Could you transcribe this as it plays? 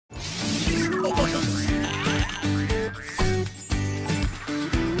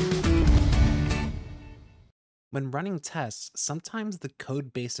When running tests, sometimes the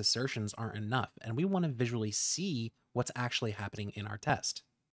code-based assertions aren't enough, and we want to visually see what's actually happening in our test.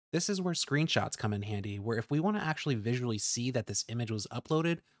 This is where screenshots come in handy, where if we want to actually visually see that this image was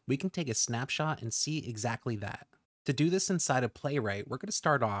uploaded, we can take a snapshot and see exactly that. To do this inside of Playwright, we're going to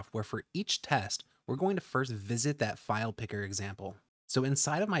start off where for each test, we're going to first visit that file picker example. So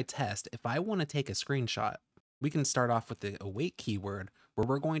inside of my test, if I want to take a screenshot, we can start off with the await keyword where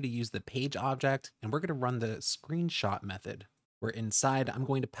we're going to use the page object and we're going to run the screenshot method. Where inside I'm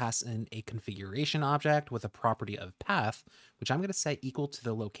going to pass in a configuration object with a property of path, which I'm going to set equal to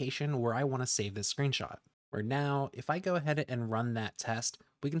the location where I want to save this screenshot. Where now, if I go ahead and run that test,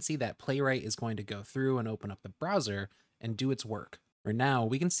 we can see that Playwright is going to go through and open up the browser and do its work. Where now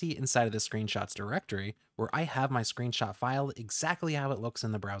we can see inside of the screenshots directory where I have my screenshot file exactly how it looks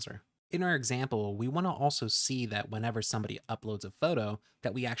in the browser. In our example, we want to also see that whenever somebody uploads a photo,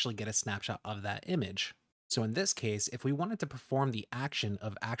 that we actually get a snapshot of that image. So in this case, if we wanted to perform the action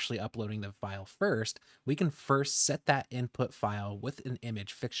of actually uploading the file first, we can first set that input file with an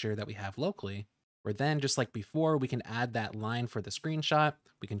image fixture that we have locally, where then just like before, we can add that line for the screenshot,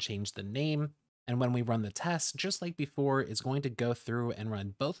 we can change the name, and when we run the test, just like before, it's going to go through and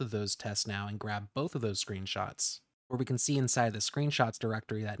run both of those tests now and grab both of those screenshots. Where we can see inside the screenshots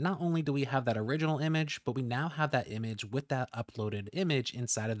directory that not only do we have that original image, but we now have that image with that uploaded image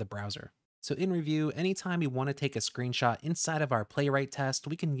inside of the browser. So in review, anytime we want to take a screenshot inside of our Playwright test,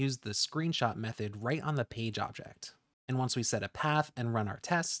 we can use the screenshot method right on the page object. And once we set a path and run our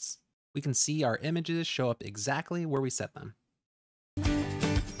tests, we can see our images show up exactly where we set them.